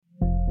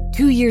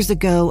2 years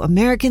ago,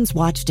 Americans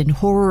watched in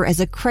horror as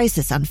a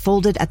crisis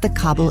unfolded at the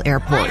Kabul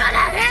airport.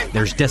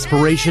 There's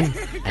desperation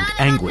and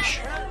anguish.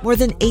 More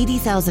than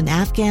 80,000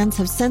 Afghans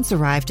have since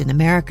arrived in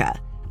America,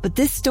 but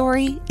this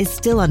story is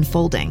still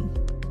unfolding.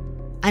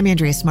 I'm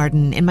Andrea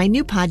Martin. In my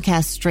new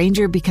podcast,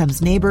 Stranger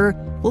Becomes Neighbor,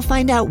 we'll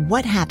find out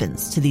what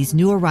happens to these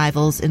new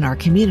arrivals in our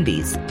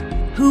communities.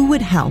 Who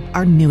would help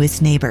our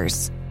newest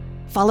neighbors?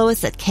 Follow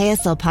us at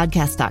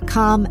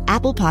kslpodcast.com,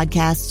 Apple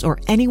Podcasts, or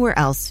anywhere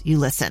else you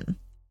listen.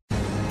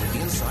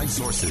 Inside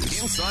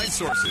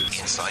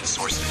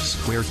Sources,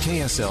 where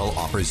KSL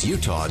offers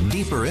Utah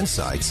deeper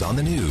insights on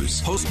the news.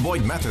 Host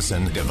Boyd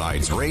Matheson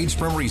divides rage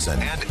from reason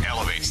and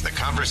elevates the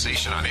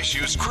conversation on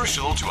issues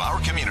crucial to our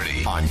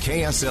community on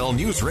KSL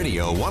News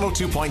Radio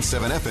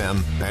 102.7 FM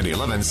and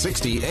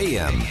 1160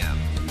 AM.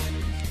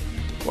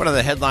 One of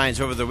the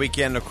headlines over the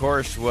weekend, of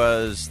course,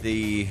 was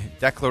the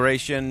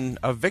declaration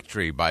of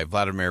victory by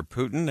Vladimir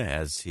Putin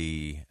as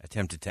he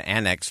attempted to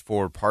annex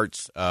 4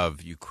 parts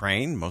of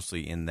Ukraine,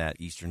 mostly in that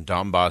eastern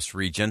Donbass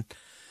region.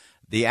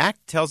 The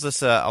act tells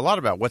us a lot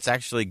about what's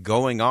actually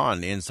going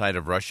on inside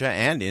of Russia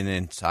and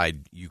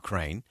inside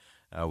Ukraine.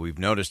 We've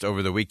noticed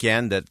over the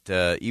weekend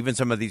that even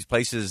some of these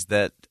places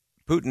that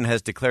Putin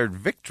has declared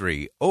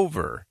victory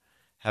over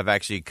have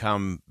actually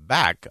come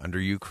back under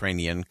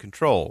Ukrainian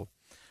control.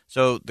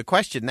 So the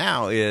question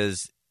now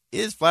is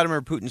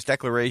Vladimir Putin's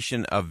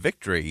declaration of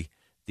victory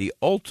the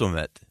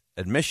ultimate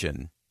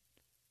admission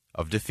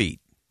of defeat?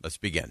 Let's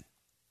begin.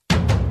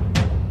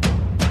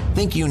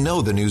 Think you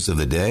know the news of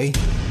the day?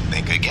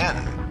 Think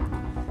again.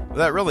 Well,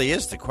 that really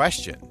is the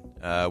question.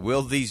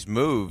 Will these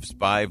moves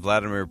by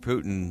Vladimir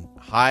Putin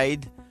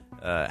hide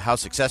how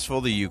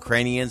successful the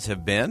Ukrainians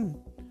have been?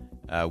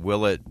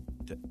 Will it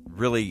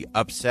really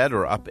upset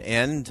or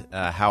upend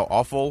how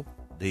awful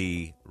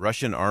the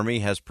Russian army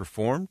has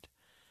performed?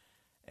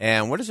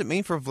 And what does it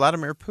mean for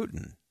Vladimir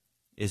Putin?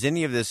 Is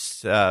any of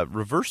this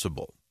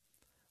reversible?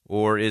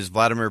 Or is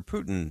Vladimir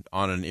Putin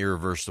on an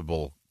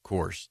irreversible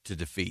course to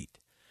defeat?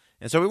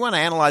 And so we want to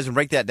analyze and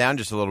break that down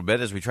just a little bit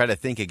as we try to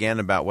think again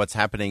about what's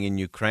happening in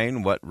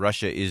Ukraine, what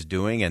Russia is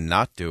doing and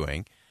not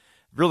doing.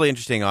 Really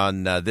interesting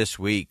on this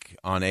week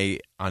on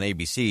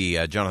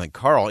ABC, Jonathan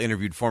Karl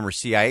interviewed former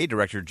CIA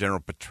Director General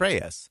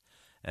Petraeus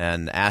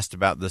and asked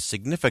about the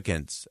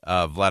significance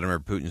of Vladimir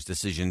Putin's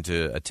decision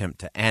to attempt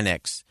to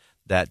annex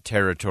that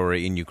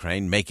territory in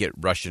Ukraine, make it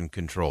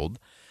Russian-controlled,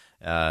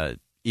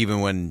 even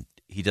when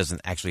he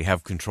doesn't actually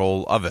have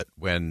control of it,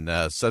 when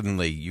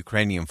suddenly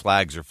Ukrainian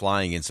flags are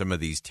flying in some of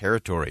these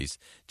territories.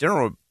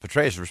 General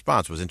Petraeus'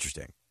 response was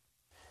interesting.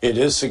 It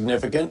is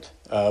significant,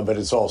 but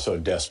it's also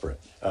desperate.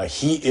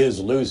 He is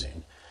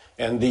losing,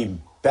 and the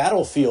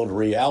battlefield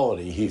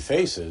reality he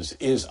faces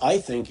is, I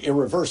think,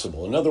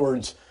 irreversible. In other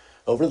words,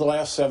 over the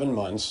last 7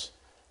 months,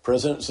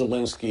 President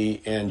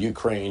Zelensky and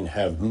Ukraine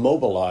have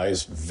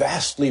mobilized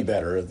vastly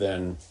better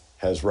than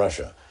has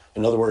Russia.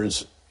 In other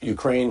words,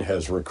 Ukraine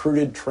has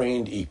recruited,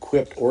 trained,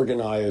 equipped,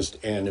 organized,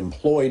 and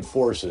employed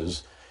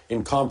forces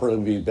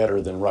incomparably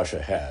better than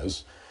Russia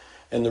has.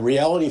 And the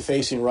reality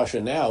facing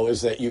Russia now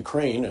is that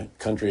Ukraine, a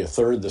country a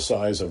third the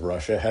size of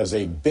Russia, has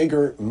a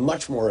bigger,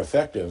 much more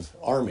effective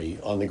army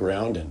on the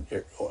ground and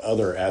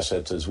other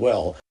assets as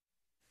well.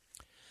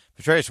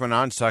 Petraeus went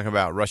on to talk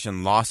about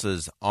Russian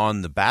losses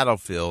on the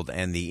battlefield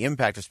and the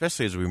impact,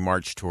 especially as we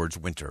march towards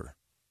winter.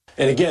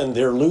 And again,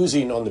 they're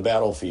losing on the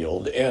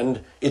battlefield,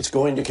 and it's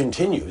going to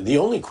continue. The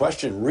only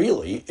question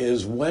really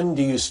is, when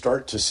do you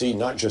start to see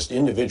not just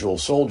individual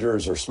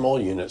soldiers or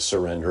small units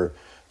surrender,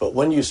 but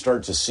when you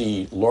start to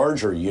see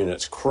larger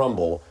units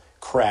crumble,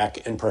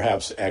 crack, and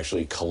perhaps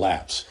actually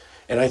collapse?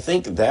 And I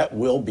think that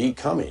will be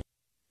coming.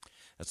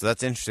 So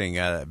that's interesting.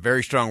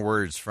 Very strong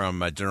words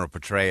from General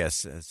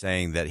Petraeus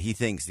saying that he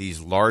thinks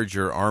these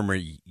larger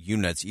army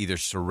units either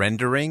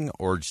surrendering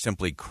or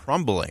simply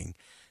crumbling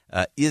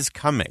is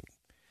coming.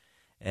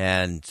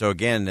 And so,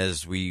 again,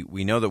 as we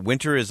know that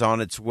winter is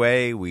on its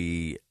way,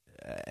 we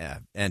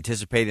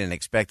anticipate and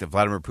expect that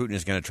Vladimir Putin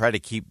is going to try to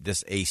keep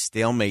this a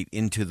stalemate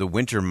into the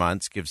winter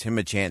months, gives him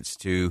a chance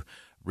to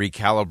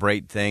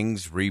recalibrate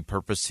things,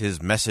 repurpose his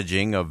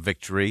messaging of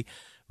victory,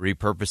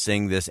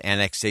 repurposing this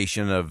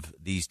annexation of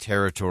these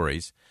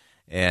territories.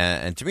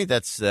 And to me,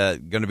 that's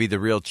going to be the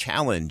real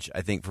challenge,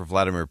 I think, for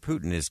Vladimir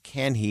Putin is,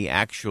 can he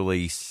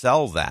actually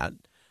sell that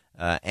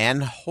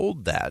and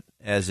hold that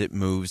as it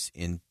moves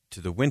into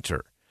the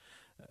winter?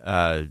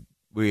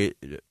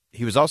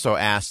 He was also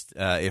asked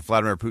if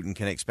Vladimir Putin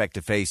can expect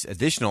to face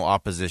additional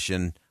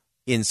opposition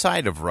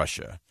inside of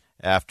Russia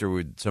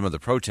after some of the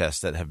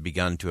protests that have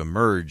begun to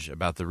emerge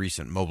about the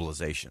recent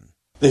mobilization.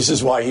 This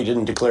is why he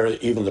didn't declare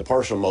even the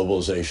partial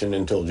mobilization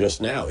until just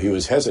now. He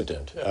was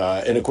hesitant.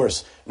 And, of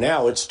course,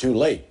 now it's too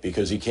late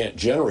because he can't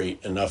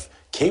generate enough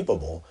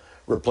capable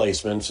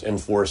replacements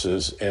and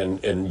forces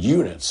and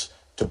units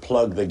to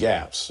plug the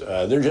gaps.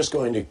 They're just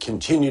going to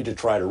continue to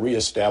try to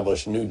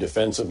reestablish new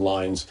defensive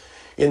lines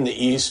in the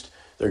east.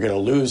 They're going to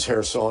lose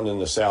Kherson in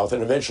the south,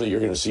 and eventually you're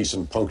going to see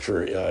some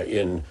puncture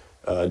in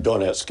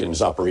Donetsk and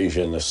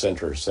Zaporizhia in the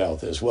center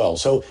south as well.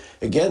 So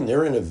again,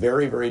 they're in a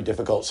very, very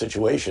difficult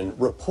situation.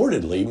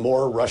 Reportedly,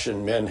 more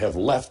Russian men have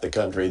left the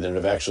country than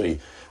have actually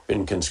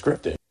been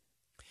conscripted.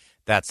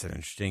 That's an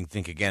interesting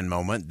think again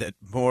moment, that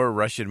more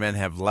Russian men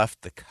have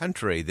left the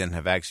country than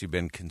have actually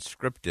been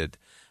conscripted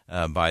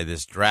by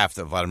this draft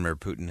that Vladimir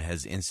Putin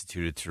has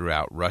instituted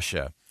throughout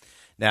Russia.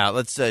 Now,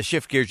 let's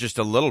shift gears just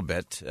a little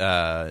bit. In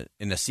a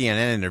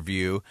CNN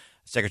interview,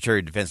 Secretary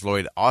of Defense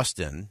Lloyd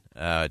Austin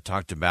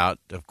talked about,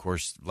 of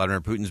course,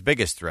 Vladimir Putin's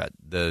biggest threat,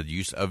 the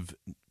use of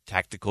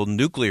tactical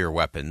nuclear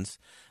weapons,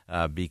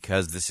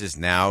 because this is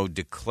now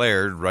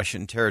declared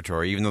Russian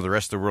territory, even though the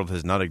rest of the world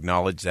has not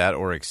acknowledged that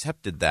or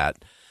accepted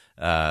that.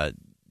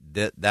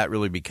 That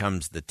really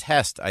becomes the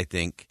test, I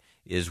think,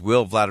 is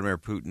will Vladimir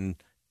Putin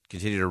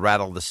continue to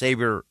rattle the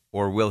saber,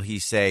 or will he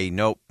say,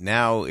 nope,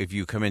 now if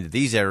you come into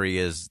these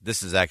areas,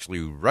 this is actually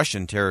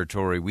Russian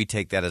territory. We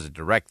take that as a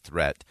direct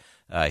threat.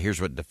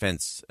 Here's what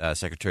Defense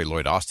Secretary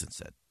Lloyd Austin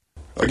said.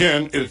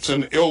 Again, it's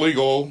an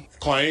illegal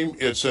claim.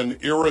 It's an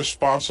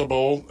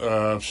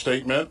irresponsible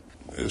statement.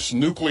 This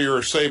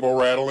nuclear saber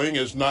rattling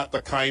is not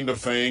the kind of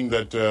thing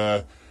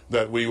that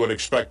we would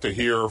expect to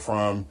hear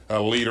from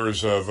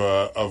leaders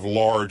of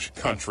large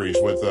countries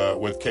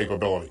with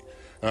capability.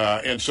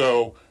 And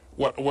so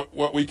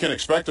what we can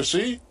expect to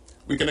see,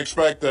 we can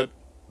expect that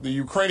the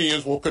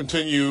Ukrainians will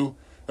continue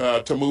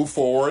to move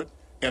forward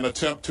and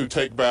attempt to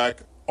take back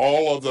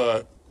all of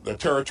the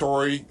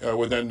territory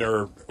within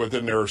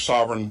their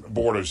sovereign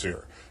borders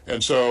here.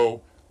 And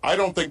so I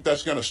don't think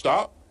that's going to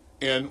stop,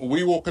 and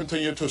we will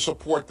continue to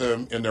support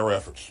them in their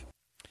efforts.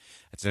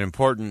 It's an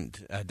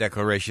important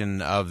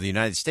declaration of the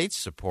United States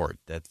support,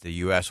 that the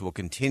U.S. will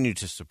continue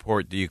to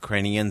support the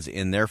Ukrainians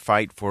in their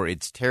fight for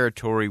its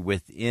territory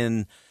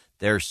within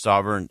their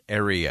sovereign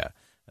area,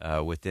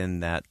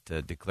 within that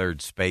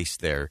declared space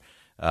there.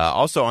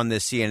 Also on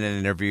this CNN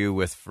interview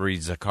with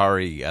Fareed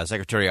Zakaria,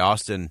 Secretary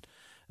Austin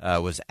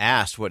was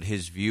asked what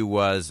his view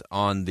was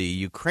on the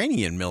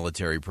Ukrainian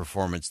military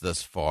performance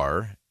thus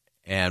far,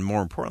 and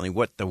more importantly,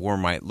 what the war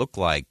might look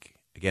like,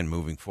 again,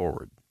 moving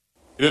forward.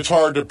 It's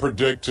hard to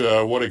predict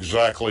what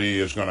exactly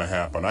is going to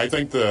happen. I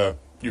think the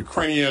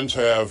Ukrainians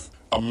have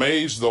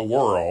amazed the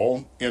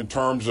world in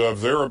terms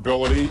of their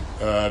ability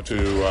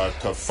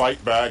to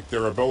fight back,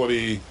 their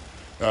ability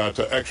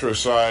to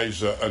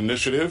exercise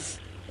initiative,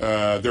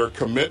 their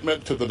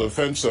commitment to the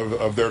defense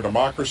of their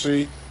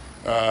democracy,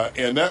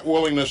 and that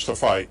willingness to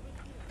fight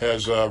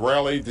has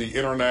rallied the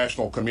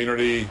international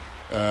community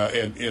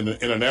in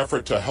an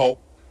effort to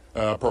help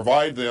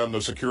provide them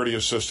the security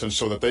assistance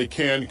so that they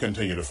can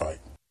continue to fight.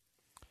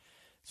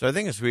 So I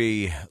think as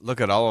we look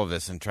at all of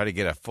this and try to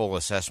get a full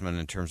assessment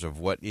in terms of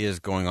what is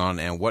going on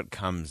and what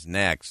comes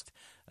next,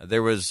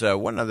 there was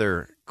one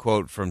other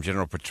quote from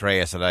General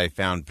Petraeus that I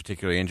found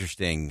particularly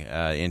interesting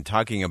in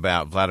talking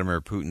about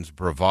Vladimir Putin's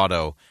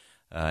bravado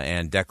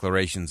and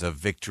declarations of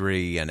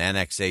victory and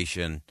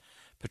annexation.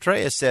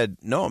 Petraeus said,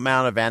 no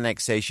amount of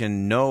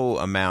annexation, no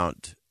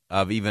amount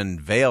of even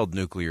veiled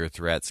nuclear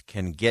threats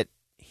can get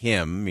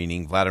him,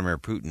 meaning Vladimir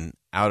Putin,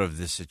 out of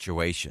this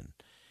situation.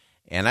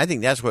 And I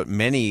think that's what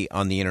many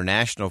on the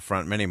international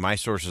front, many of my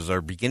sources are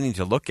beginning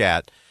to look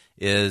at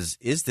is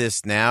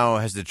this now,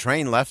 has the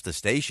train left the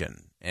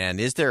station?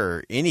 And is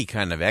there any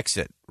kind of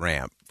exit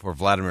ramp for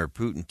Vladimir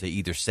Putin to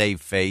either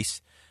save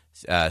face,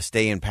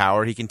 stay in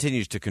power? He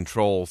continues to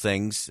control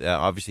things,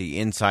 obviously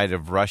inside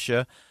of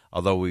Russia,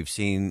 although we've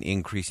seen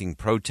increasing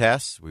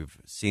protests. We've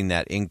seen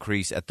that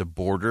increase at the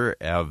border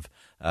of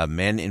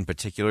men in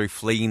particular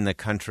fleeing the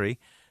country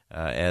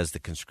as the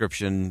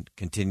conscription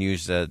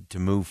continues to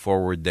move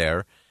forward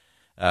there.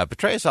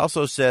 Petraeus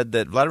also said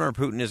that Vladimir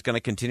Putin is going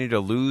to continue to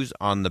lose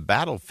on the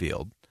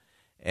battlefield,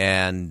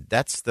 and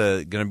that's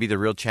going to be the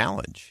real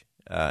challenge.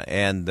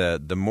 And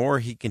the more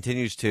he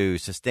continues to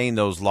sustain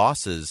those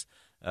losses,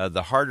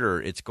 the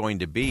harder it's going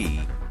to be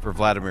for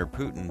Vladimir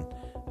Putin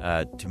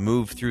to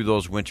move through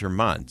those winter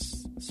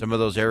months. Some of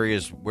those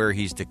areas where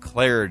he's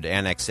declared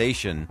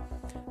annexation,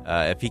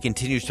 if he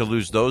continues to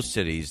lose those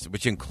cities,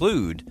 which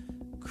include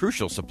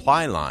crucial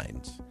supply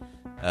lines,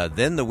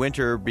 then the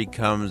winter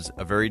becomes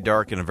a very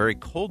dark and a very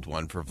cold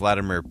one for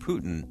Vladimir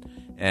Putin,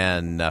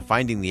 and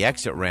finding the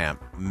exit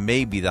ramp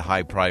may be the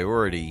high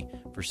priority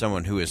for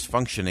someone who is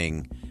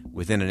functioning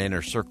within an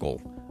inner circle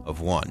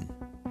of one.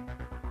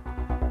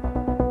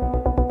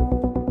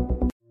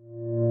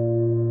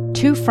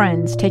 Two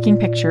friends taking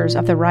pictures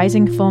of the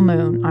rising full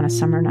moon on a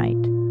summer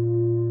night.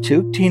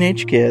 Two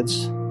teenage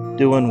kids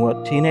doing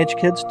what teenage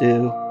kids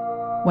do.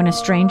 When a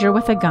stranger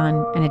with a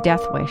gun and a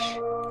death wish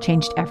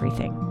changed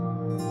everything.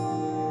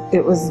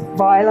 It was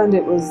violent,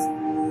 it was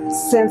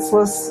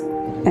senseless,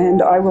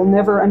 and I will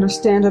never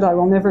understand it, I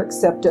will never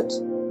accept it.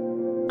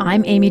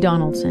 I'm Amy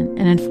Donaldson,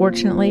 and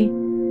unfortunately,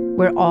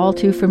 we're all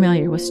too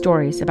familiar with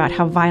stories about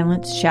how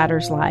violence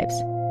shatters lives.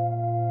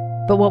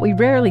 But what we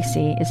rarely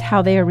see is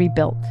how they are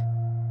rebuilt.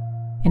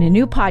 In a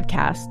new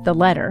podcast, The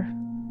Letter,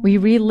 we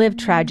relive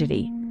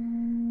tragedy,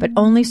 but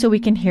only so we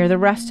can hear the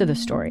rest of the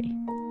story.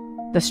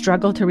 The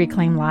struggle to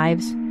reclaim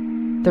lives,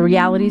 the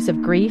realities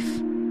of grief,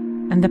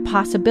 and the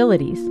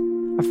possibilities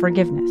of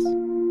forgiveness.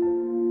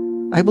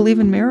 I believe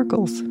in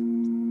miracles.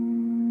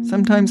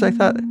 Sometimes I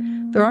thought,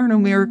 there are no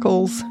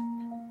miracles.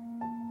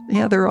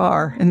 Yeah, there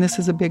are, and this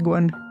is a big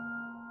one.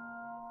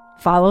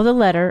 Follow The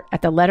Letter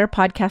at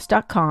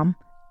theletterpodcast.com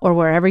or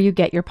wherever you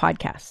get your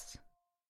podcasts.